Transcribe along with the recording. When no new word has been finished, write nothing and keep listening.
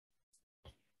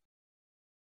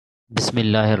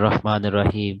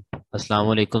Bismillahirrahmanirrahim.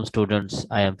 Assalamu alaikum students.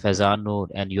 I am Faizan Noor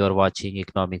and you are watching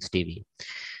Economics TV.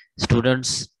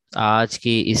 Students, आज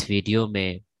की इस video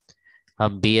में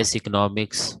हम BS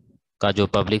economics का जो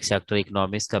पब्लिक सेक्टर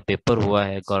इकोनॉमिक्स का पेपर हुआ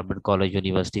है गवर्नमेंट कॉलेज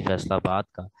यूनिवर्सिटी फैसलाबाद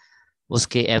का,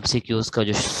 उसके एमसीक्यूज का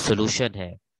जो सोल्यूशन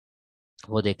है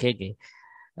वो देखेंगे।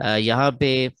 यहाँ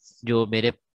पे जो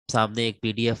मेरे सामने एक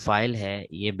पीडीएफ फाइल है,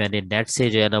 ये मैंने नेट से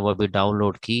जो है ना वो अभी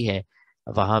डाउनलोड की है।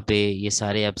 वहाँ पे ये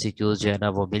सारे एमसीक्यूज जो है ना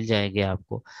वो मिल जाएंगे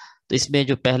आपको। तो इसमें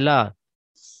जो पहला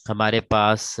हमारे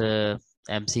पास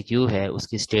एमसीक्यू है,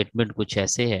 उसकी स्टेटमेंट कुछ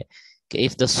ऐसे है कि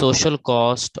if the social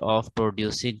cost of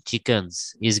producing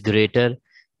chickens is greater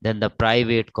than the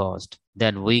private cost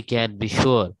then we can be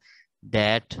sure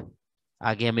that.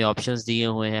 आगे हमें ऑप्शंस दिए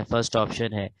हुए हैं। फर्स्ट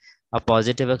ऑप्शन है a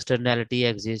positive externality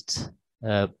exists.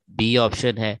 B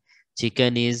option है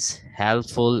chicken is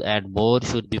helpful and more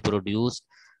should be produced.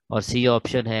 और C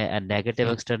option है a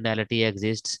negative externality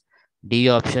exists. D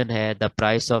option है the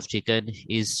price of chicken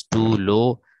is to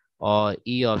low. और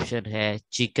E option है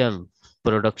chicken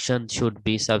production should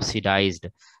be subsidised.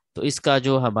 तो इसका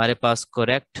जो हमारे पास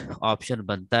करेक्ट ऑप्शन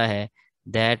बनता है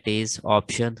दैट इज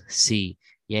ऑप्शन सी,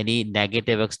 यानी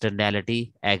नेगेटिव एक्सटर्नैलिटी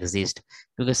एग्जिस्ट।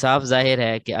 क्योंकि साफ जाहिर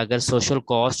है कि अगर सोशल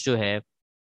कॉस्ट जो है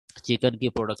चिकन की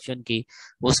प्रोडक्शन की,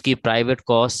 उसकी प्राइवेट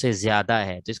कॉस्ट से ज़्यादा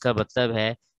है, तो इसका मतलब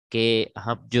है कि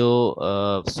हम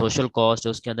जो सोशल कॉस्ट है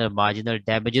उसके अंदर मार्जिनल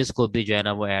डैमेजेस को भी जो है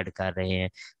ना वो ऐड कर रहे हैं।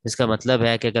 इसका मतलब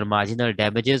है कि अगर मार्जिनल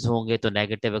डैमेजेस होंगे तो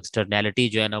नेगेटिव एक्सटर्नैलिटी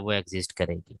जो है ना वो एग्जिस्ट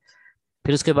करेगी।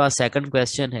 फिर उसके बाद सेकंड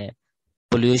क्वेश्चन है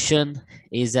pollution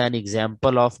is an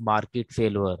example of market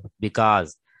failure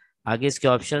because. आगे इसके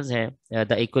ऑप्शंस हैं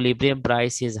the equilibrium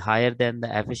price is higher than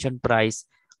the efficient price.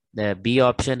 B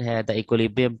option है the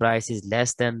equilibrium price is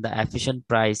less than the efficient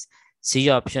price. C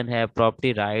option है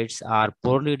property rights are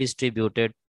poorly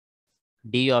distributed.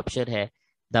 D option है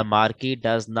the market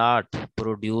does not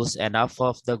produce enough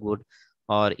of the good.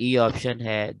 और E option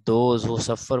है those who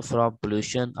suffer from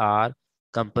pollution are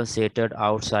compensated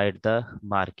outside the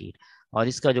market. और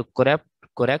इसका जो correct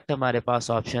correct हमारे पास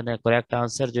option है, correct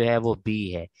answer जो है वो बी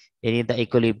है, यानी the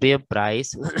equilibrium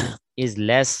price is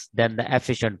less than the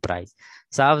efficient price.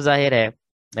 साफ जाहिर है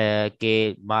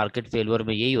कि मार्केट फेल्योर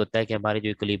में यही होता है कि हमारी जो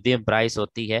इक्विलिब्रियम प्राइस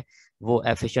होती है वो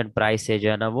एफिशिएंट प्राइस से जो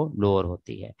है ना वो लोअर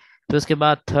होती है। फिर उसके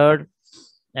बाद थर्ड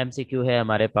एमसीक्यू है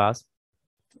हमारे पास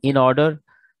in order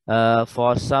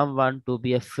for someone to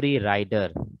be a free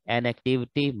rider an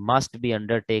activity must be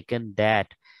undertaken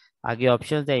that. आगे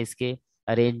ऑप्शंस है इसके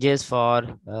arranges for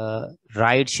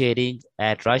ride sharing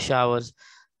eight rush hours,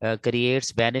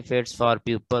 creates benefits for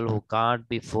people who can't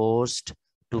be forced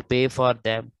to pay for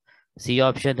them. C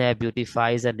option है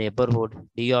beautifies a neighbourhood.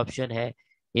 D option है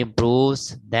improves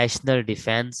national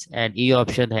defense। And E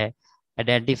option है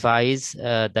identifies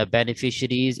the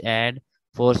beneficiaries and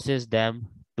forces them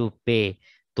to pay।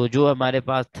 तो जो हमारे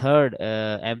पास third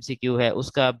MCQ है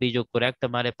उसका भी जो करेक्ट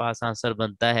हमारे पास आंसर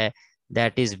बनता है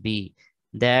that is B,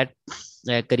 that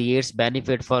creates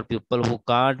benefit for people who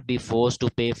can't be force to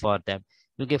पे फॉर देम।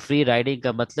 क्योंकि फ्री राइडिंग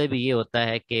का मतलब ही ये होता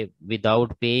है कि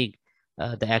विदाउट पेइंग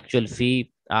द एक्चुअल फी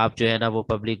आप जो है ना वो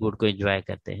पब्लिक गुड को एंजॉय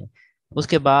करते हैं।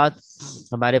 उसके बाद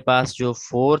हमारे पास जो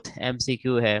फोर्थ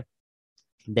एमसीक्यू है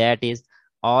that is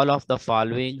all of the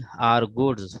following are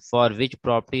goods for which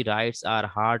property rights are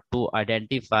hard to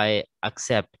identify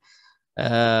except।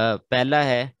 पहला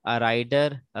है a rider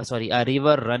sorry a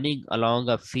river running along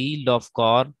a field of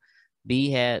corn। B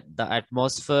है the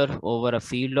atmosphere over a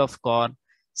field of corn।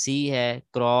 C है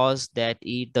crows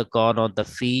that eat the corn on the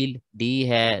field। D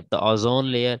है the ozone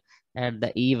layer। and the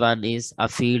E1 is a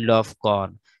field of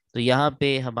corn। तो यहाँ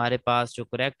पे हमारे पास जो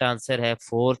correct answer है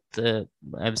fourth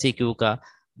MCQ का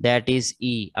that is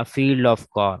E a field of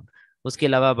corn. उसके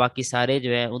अलावा बाकी सारे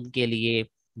जो है उनके लिए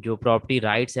जो प्रॉपर्टी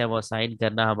राइट्स है वो असाइन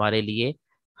करना हमारे लिए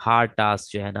हार्ड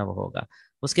टास्क जो है ना वो होगा।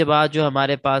 उसके बाद जो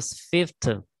हमारे पास फिफ्थ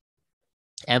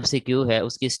एमसीक्यू है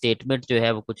उसकी स्टेटमेंट जो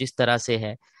है वो कुछ इस तरह से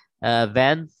है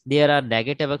when there are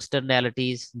negative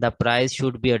externalities the price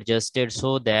should be adjusted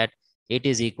so that it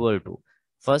is equal to.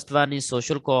 First one is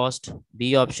social cost.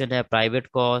 B option है प्राइवेट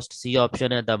कॉस्ट। सी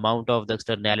ऑप्शन है the amount of the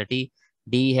externality.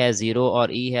 D है zero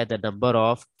और ई है the number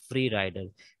of free rider.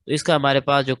 तो इसका हमारे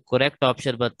पास जो correct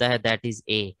option बनता है दैट इज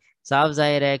ए। साफ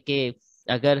जाहिर है कि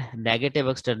अगर नेगेटिव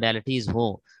एक्सटर्नैलिटीज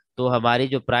हो तो हमारी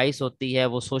जो प्राइस होती है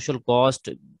वो सोशल कॉस्ट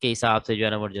के हिसाब से जो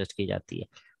है ना वो एडजस्ट की जाती है।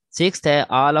 सिक्स्थ है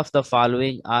all of the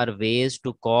following are ways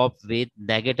to corp with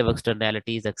negative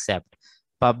externalities accept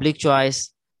public choice.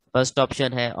 First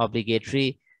option है ऑब्लिगेटरी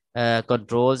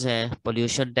कंट्रोल्स हैं,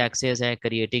 पोल्यूशन टैक्सेस हैं,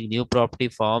 क्रिएटिंग न्यू प्रॉपर्टी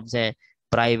फॉर्म्स हैं,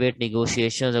 private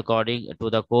negotiations according to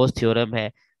the coast theorem है।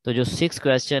 तो जो 6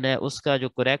 question है उसका जो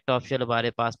करेक्ट ऑप्शन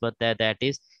हमारे पास बनता है दैट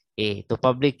इज ए। तो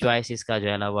पब्लिक चॉइस इसका जो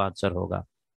है ना वो आंसर होगा।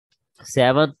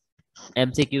 7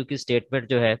 एमसीक्यू की स्टेटमेंट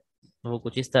जो है वो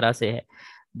कुछ इस तरह से है।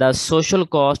 The social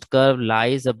cost curve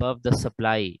lies above the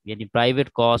supply, यानी private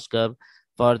cost curve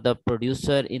for the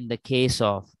producer in the case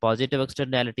of positive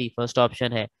externality first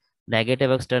option है,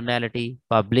 नेगेटिव एक्सटर्नैलिटी,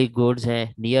 पब्लिक गुड्स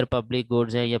है, नियर पब्लिक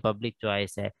गुड्स है, या पब्लिक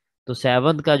चॉइस है। तो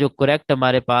 7 का जो correct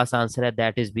हमारे पास आंसर है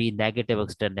that is B, negative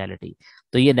externality.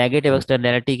 तो ये नेगेटिव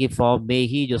एक्सटर्नैलिटी की फॉर्म में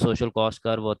ही जो सोशल कॉस्ट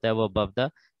कर्व होता है वो above the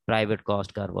private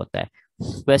cost curve होता है।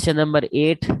 क्वेश्चन नंबर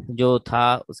 8 जो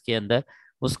था उसके अंदर,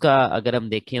 उसका अगर हम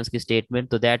देखें उसकी स्टेटमेंट,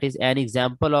 तो that is an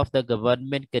example of the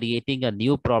government creating a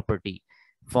new property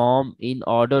form in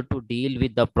order to deal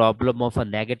with the problem of a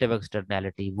negative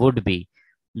externality would be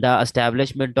the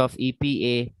establishment of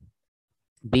EPA,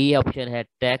 B option है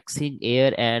taxing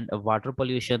air and water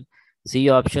pollution, C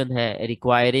option है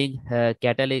requiring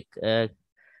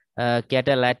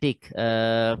catalytic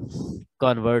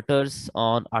converters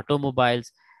on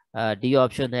automobiles. D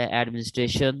option है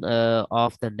administration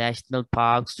of the national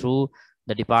parks through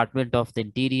the Department of the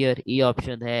Interior. E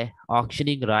option है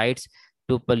auctioning rights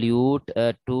to pollute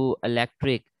to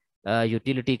electric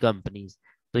utility companies.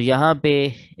 तो यहाँ पे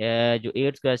जो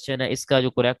 8th question है इसका जो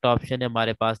करेक्ट ऑप्शन है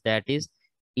हमारे पास that is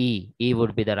E. E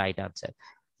would be the right answer.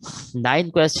 9th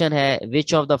question है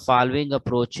which of the following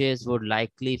approaches would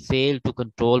likely fail to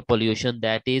control pollution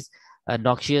that is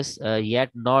noxious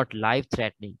yet not life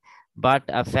threatening but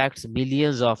affects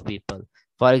millions of people,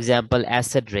 for example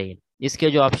acid rain। इसके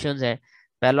जो options हैं,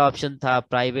 पहला option था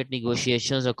private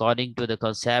negotiations according to the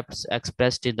concepts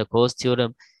expressed in the Coase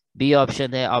theorem, B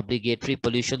option है obligatory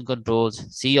pollution controls,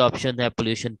 C option है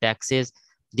pollution taxes,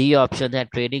 D option है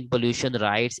trading pollution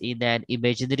rights in an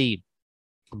imaginary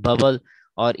bubble,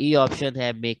 और E option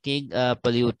है making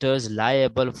polluters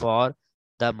liable for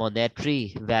the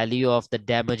monetary value of the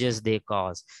damages they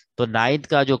cause. तो 9th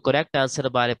का जो correct answer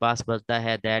हमारे पास बनता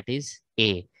है दैट इज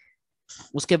ए।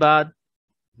 उसके बाद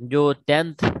जो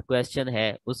 10th क्वेश्चन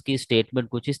है उसकी स्टेटमेंट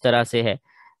कुछ इस तरह से है।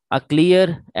 A clear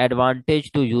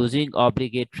advantage to using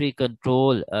obligatory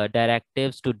control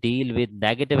directives to deal with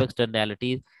negative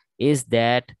externalities is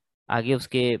that, आगे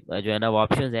उसके जो है ना वो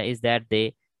ऑप्शंस है, is that they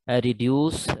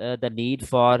reduce the need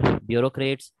for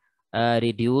bureaucrats,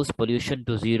 reduce pollution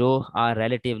to zero, are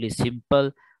relatively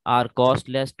simple, are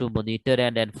costless to monitor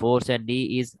and enforce, and D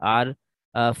is are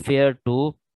fair to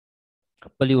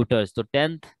polluters। तो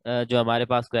 10th जो हमारे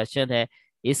पास क्वेश्चन है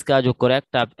इसका जो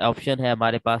correct option है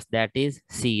हमारे पास that is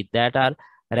C, that are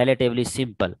relatively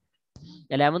simple।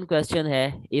 11th question है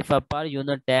if a per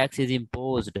unit tax is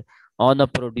imposed on a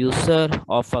producer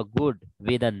of a good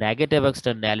with a negative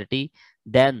externality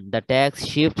then the tax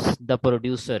shifts the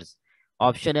producers।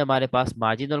 Option है हमारे पास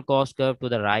marginal cost curve to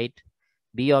the right,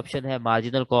 B option है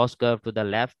marginal cost curve to the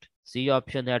left, C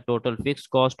option है total fixed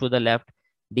cost to the left,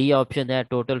 D option है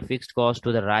total fixed cost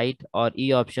to the right, और E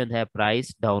option है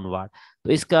price downward. तो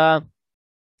इसका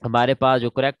हमारे पास जो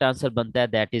correct answer बनता है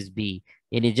दैट इज बी,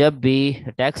 यानी जब भी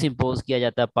टैक्स इंपोज किया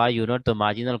जाता है पर यूनिट तो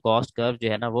मार्जिनल कॉस्ट कर्व जो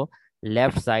है ना वो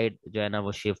लेफ्ट साइड जो है ना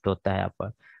वो शिफ्ट होता है यहाँ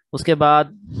पर। उसके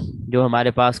बाद जो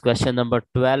हमारे पास क्वेश्चन नंबर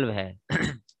 12 है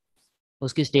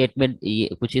उसकी स्टेटमेंट ये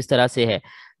कुछ इस तरह से है।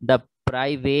 The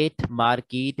private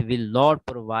market will not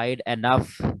provide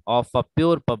enough of a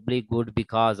pure public good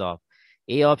because of,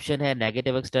 A option है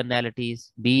नेगेटिव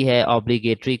एक्सटर्नैलिटीज, बी है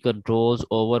obligatory controls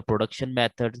over production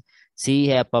methods, सी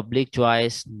है public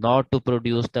choice not to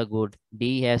produce the good,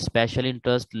 D है special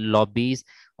interest lobbies,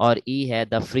 और ई है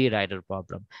the free rider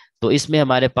problem. तो इसमें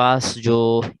हमारे पास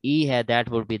जो ई है that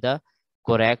would be the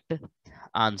correct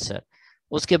answer.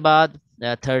 उसके बाद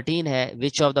 13 है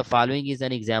which of the following is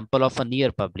an example of a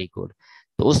near public good.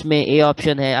 तो उसमें ए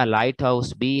ऑप्शन है अ लाइट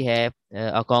हाउस, बी है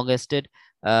अ कॉन्गेस्टेड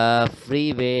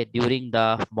free way during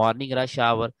the morning rush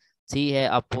our, सी है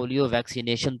अ polio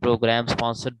vaccination programme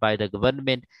sponsored by the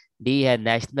government, D है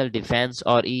national defence,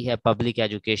 और ई है public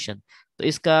education. तो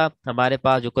इसका हमारे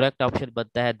पास जो करेक्ट ऑप्शन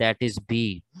बनता है दैट इज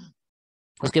बी।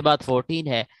 उसके बाद 14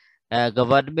 है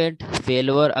government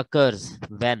फेलवर occurs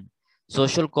when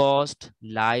social cost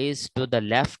lies to the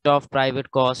left of private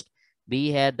cost, B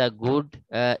है the good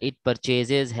it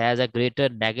purchases has a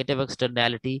greater negative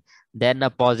externality then a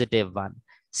positive one,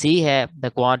 सी है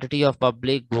the quantity of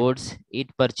public goods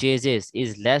it purchases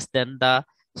is less than the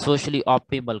socially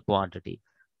optimal quantity,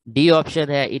 D option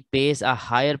है it pays a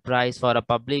higher price for a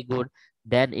public good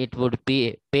then it would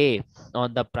पे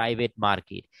on the private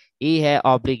market, ई है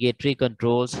obligatory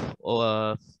controls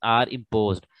are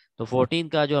imposed. तो 14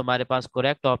 का जो हमारे पास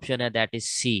correct option है that is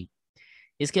सी।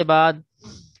 इसके बाद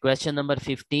क्वेश्चन नंबर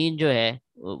 15 जो है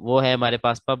वो है हमारे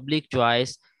पास पब्लिक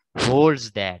चॉइस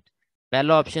holds that.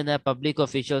 पहला ऑप्शन है public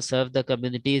official serve the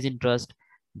communities interest,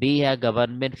 B है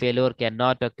government failure can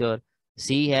not acquire,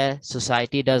 सी है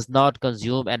society does not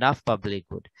consume enough public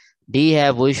good, D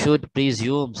है we should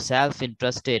presume self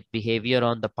interested behaviour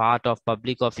on the part of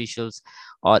public officials,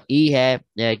 और ई है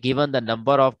given the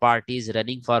number of parties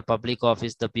running for public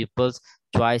office the people's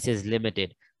choice is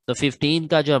limited. तो 15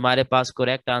 का जो हमारे पास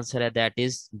correct answer है that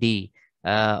is D,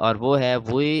 और वो है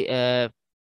we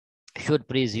should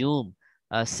presume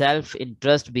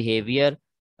self-interest behavior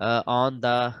on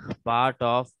the part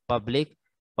of public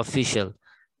official।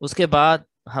 उसके बाद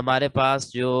हमारे पास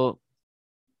जो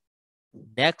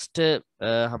नेक्स्ट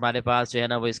हमारे पास जो है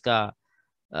ना वो इसका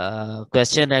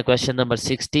क्वेश्चन है question number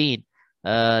 16,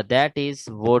 that is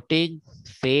voting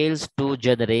fails to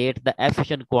generate the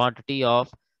efficient quantity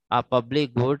of a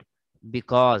public good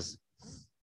because.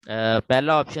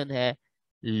 पहला ऑप्शन है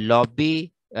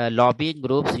lobby lobbying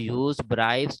groups use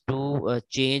bribes to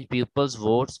change people's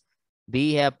votes, b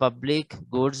है public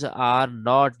goods are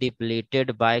not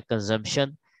depleted by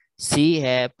consumption, c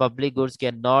है public goods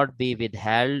cannot be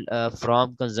withheld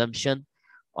from consumption,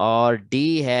 और d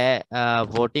है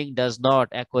voting does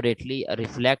not accurately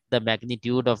reflect the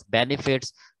magnitude of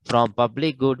benefits from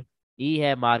public good, e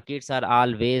है markets are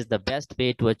always the best way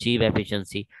to achieve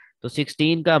efficiency। तो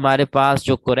 16 का हमारे पास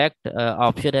जो correct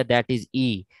option है that is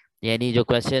ई, यानी जो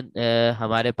क्वेश्चन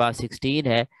हमारे पास 16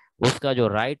 है उसका जो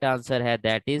राइट आंसर है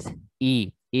that is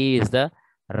E, E is the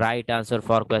right answer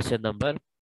for question number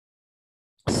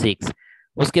 6।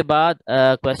 उसके बाद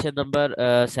क्वेश्चन नंबर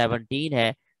 17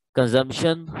 है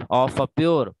consumption of a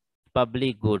pure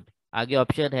public good. आगे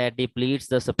ऑप्शन है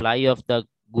डिप्लीट्स the supply of the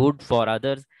good for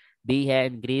others, B है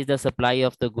increase the supply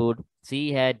of the good, सी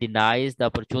है denies the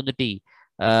opportunity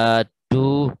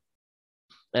to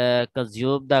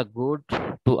consume the good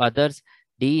to others,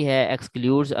 D है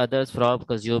excludes others from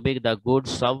consuming the good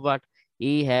somewhat,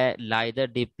 E है neither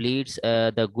depletes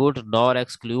the good nor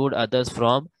exclude others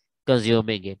from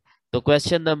consuming it। तो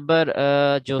question number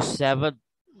जो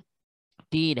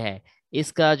 17 है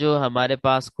इसका जो हमारे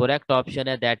पास correct option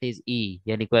है that is ई,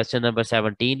 यानी क्वेश्चन नंबर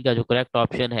 17 का जो करेक्ट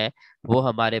ऑप्शन है वो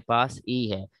हमारे पास ई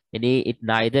है, यानी it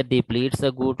neither डिप्लीट्स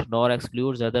the good nor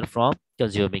excludes other from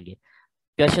consuming it.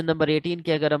 Question number 18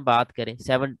 की अगर हम बात करें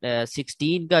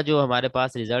 16 का जो हमारे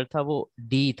पास रिजल्ट था वो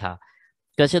डी था।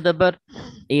 क्वेश्चन नंबर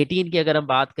 18 की अगर हम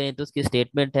बात करें तो उसकी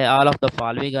स्टेटमेंट है all of the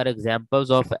following are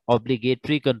examples of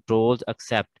obligatory controls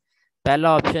accept.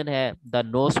 पहला ऑप्शन है the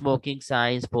no smoking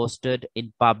science posted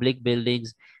in public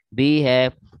buildings, B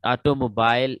है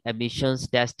ऑटोमोबाइल एमिशंस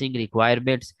टेस्टिंग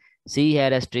रिक्वायरमेंट्स, सी है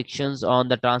restrictions on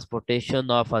the transportation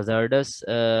of hazardous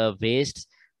waste,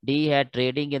 D है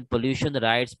trading in pollution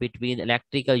rights between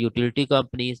electrical utility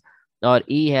companies, और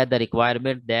ई है the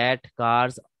requirement that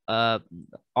cars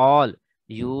all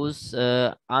use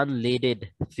unleaded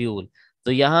fuel.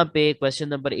 तो यहाँ पे question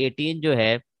number 18 जो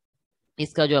है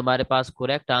इसका जो हमारे पास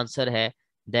करेक्ट आंसर है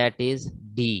that is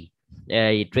D,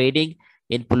 trading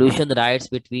in pollution rights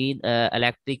between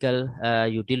electrical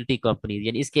utility companies,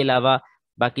 यानी इसके अलावा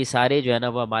बाकी सारे जो है ना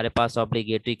वो हमारे पास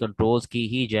ऑब्लिगेटरी कंट्रोल्स की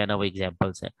ही जो है ना वो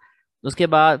एग्जांपल्स हैं। उसके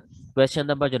बाद क्वेश्चन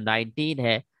नंबर जो 19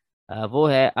 है वो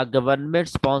है a government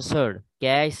sponsored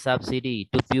cash subsidy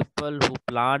to people who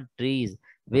plant trees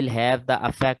will have the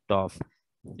effect of.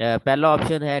 पहला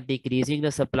ऑप्शन है decreasing the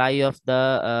supply of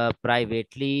the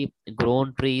privately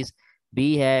grown trees,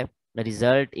 B है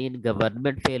रिजल्ट इन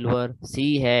गवर्नमेंट फेलियर,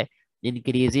 सी है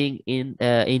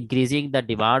increasing the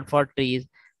demand for trees,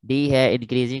 D है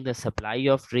increasing the supply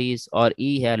of trees, और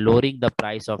ई है lowering the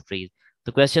price of trees.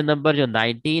 तो question number जो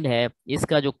 19 है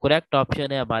इसका जो करेक्ट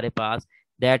ऑप्शन है हमारे पास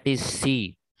दैट इज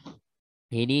सी,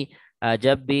 यानी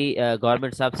जब भी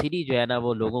गवर्नमेंट सब्सिडी जो है ना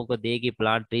वो लोगों को देगी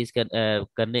प्लांट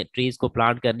करने ट्रीज को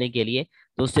प्लांट करने के लिए,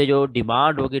 तो उससे जो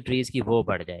डिमांड होगी ट्रीज की वो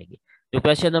बढ़ जाएगी। जो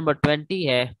क्वेश्चन नंबर 20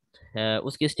 है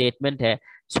उसकी स्टेटमेंट है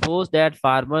suppose that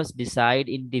farmers decide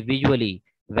individually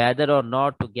whether or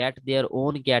not to get their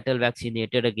own cattle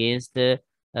vaccinated against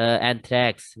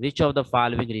anthrax, which of the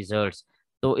following results।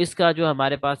 तो इसका जो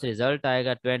हमारे पास रिजल्ट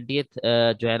आएगा 20th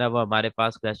जो है ना वो हमारे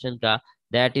पास क्वेश्चन का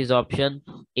that is option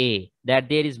A, that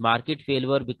there is market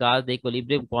failure because the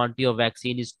equilibrium quantity of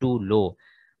vaccine is too low।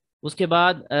 उसके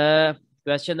बाद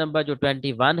क्वेश्चन नंबर जो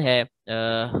 21 है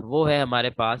वो है हमारे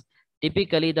पास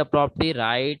typically the property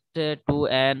right to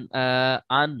N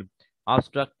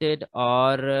unobstructed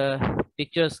और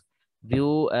pictures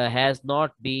view has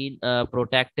not been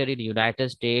protected in United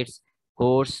states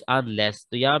courts unless.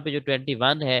 तो यहाँ पे जो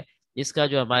 21 है इसका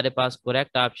जो हमारे पास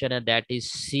करेक्ट ऑप्शन है that is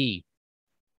C,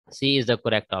 C is the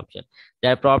correct option.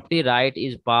 Their property right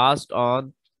is passed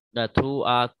on through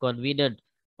a convenient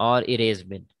or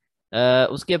erasement।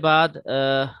 उसके बाद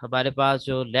हमारे पास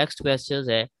जो नेक्स्ट क्वेश्चन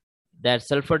है, that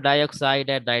sulphur dioxide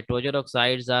and nitrogen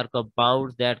oxides are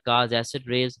compounds that cause acid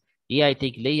raise. ये I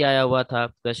think नहीं आया हुआ था।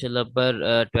 क्वेश्चन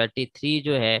नंबर 23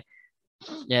 जो है,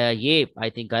 ये आई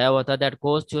थिंक आया हुआ था, that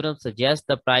Coase theorem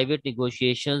suggest the private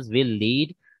negotiations will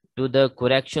lead to the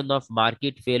correction of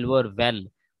market failure when.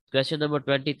 Question number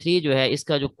 23 जो है,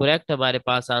 इसका जो करेक्ट हमारे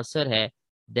पास आंसर है,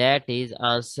 दैट इज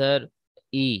आंसर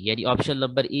ई, यानी option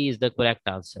number E is the correct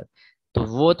answer. तो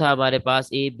वो था हमारे पास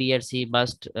A B and C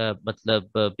must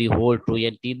मतलब बी होल ट्रू,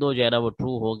 यानी तीनों जो है ना वो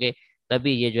ट्रू होंगे,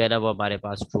 तभी ये जो है ना वो हमारे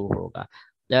पास ट्रू होगा।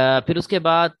 फिर उसके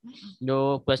बाद जो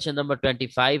क्वेश्चन नंबर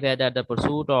 25 है, that the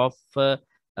pursuit of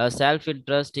self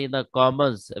interest in the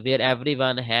Commons where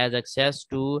everyone has access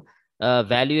to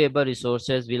valuable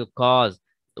resources will cause.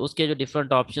 तो उसके जो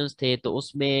डिफरेंट ऑप्शंस थे, तो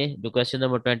उसमें जो क्वेश्चन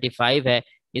नंबर 25 है,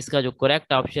 इसका जो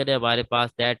करेक्ट ऑप्शन है हमारे पास,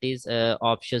 दैट इज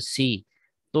ऑप्शन सी।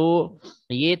 तो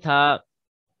ये था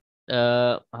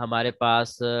हमारे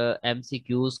पास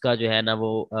एमसीक्यूज का जो है ना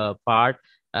वो पार्ट,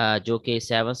 जो कि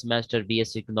 7th semester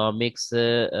BS economics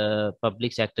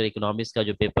public sector economics का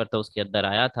जो पेपर था उसके अंदर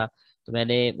आया था। तो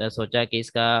मैंने सोचा कि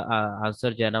इसका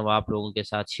आंसर जो है ना वो आप लोगों के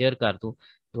साथ शेयर कर दूं।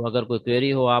 तो अगर कोई क्वेरी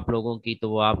हो आप लोगों की, तो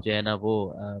वो आप जो है ना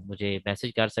वो मुझे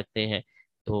मैसेज कर सकते हैं।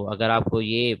 तो अगर आपको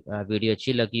ये वीडियो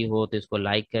अच्छी लगी हो तो इसको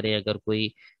लाइक करें। अगर कोई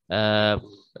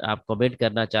आप कमेंट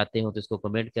करना चाहते हो तो इसको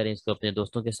कमेंट करें, इसको अपने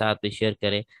दोस्तों के साथ भी शेयर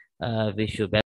करें। Wish you